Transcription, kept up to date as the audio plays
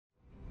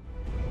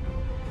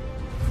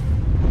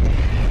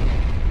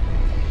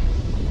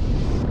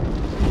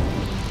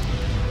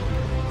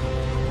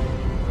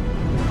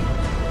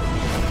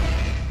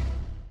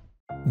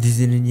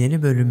Dizinin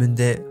yeni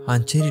bölümünde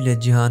Hançer ile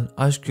Cihan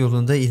aşk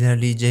yolunda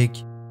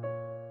ilerleyecek.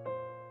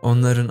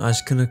 Onların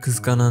aşkını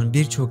kıskanan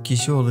birçok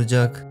kişi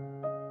olacak.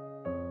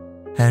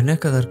 Her ne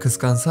kadar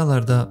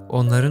kıskansalar da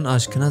onların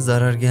aşkına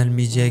zarar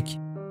gelmeyecek.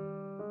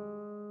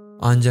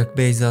 Ancak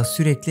Beyza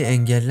sürekli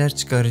engeller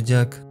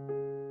çıkaracak.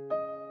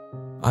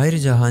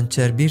 Ayrıca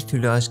Hançer bir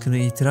türlü aşkını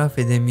itiraf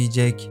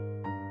edemeyecek.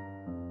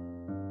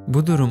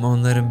 Bu durum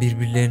onların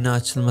birbirlerine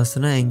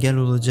açılmasına engel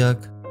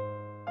olacak.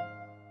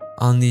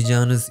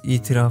 Anlayacağınız,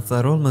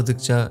 itiraflar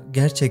olmadıkça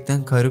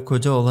gerçekten karı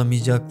koca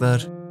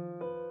olamayacaklar.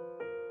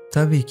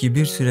 Tabii ki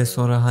bir süre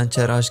sonra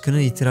Hançer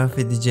aşkını itiraf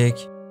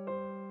edecek.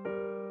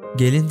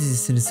 Gelin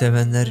dizisini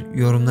sevenler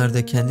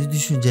yorumlarda kendi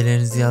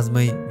düşüncelerinizi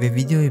yazmayı ve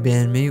videoyu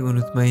beğenmeyi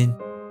unutmayın.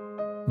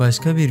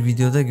 Başka bir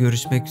videoda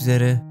görüşmek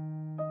üzere.